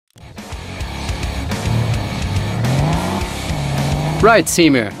Right,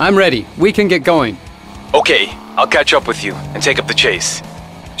 Seymour. I'm ready. We can get going. Okay, I'll catch up with you and take up the chase.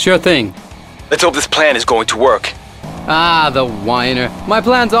 Sure thing. Let's hope this plan is going to work. Ah, the whiner. My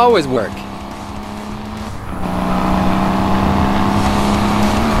plans always work.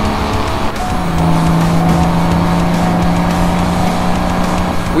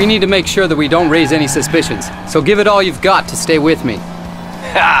 We need to make sure that we don't raise any suspicions, so give it all you've got to stay with me.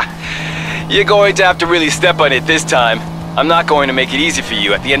 Ha! You're going to have to really step on it this time. I'm not going to make it easy for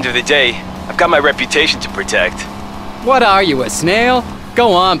you. At the end of the day, I've got my reputation to protect. What are you, a snail?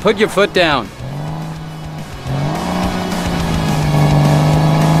 Go on, put your foot down.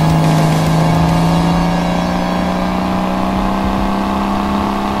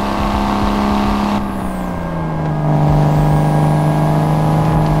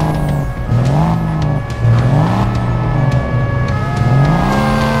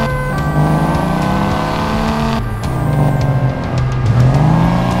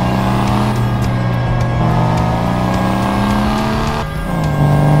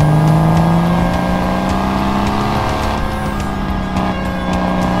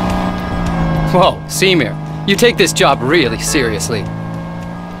 Whoa, Seymour, you take this job really seriously.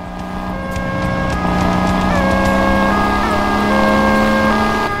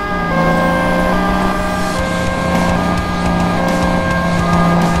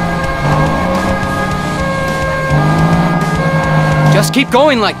 Just keep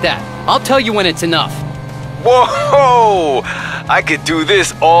going like that. I'll tell you when it's enough. Whoa! I could do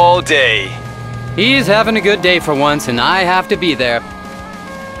this all day. He's having a good day for once, and I have to be there.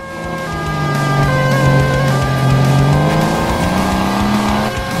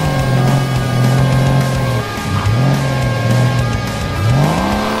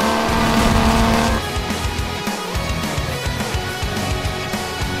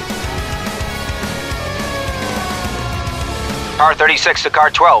 Car 36 to car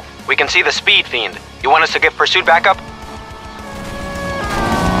 12. We can see the speed fiend. You want us to give pursuit backup?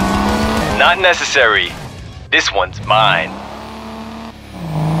 Not necessary. This one's mine.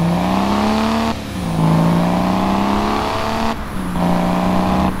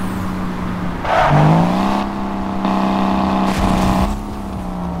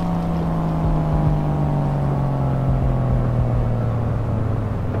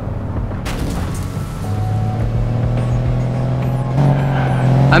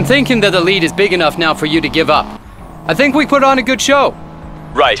 I'm thinking that the lead is big enough now for you to give up. I think we put on a good show.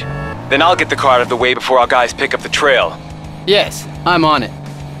 Right. Then I'll get the car out of the way before our guys pick up the trail. Yes, I'm on it.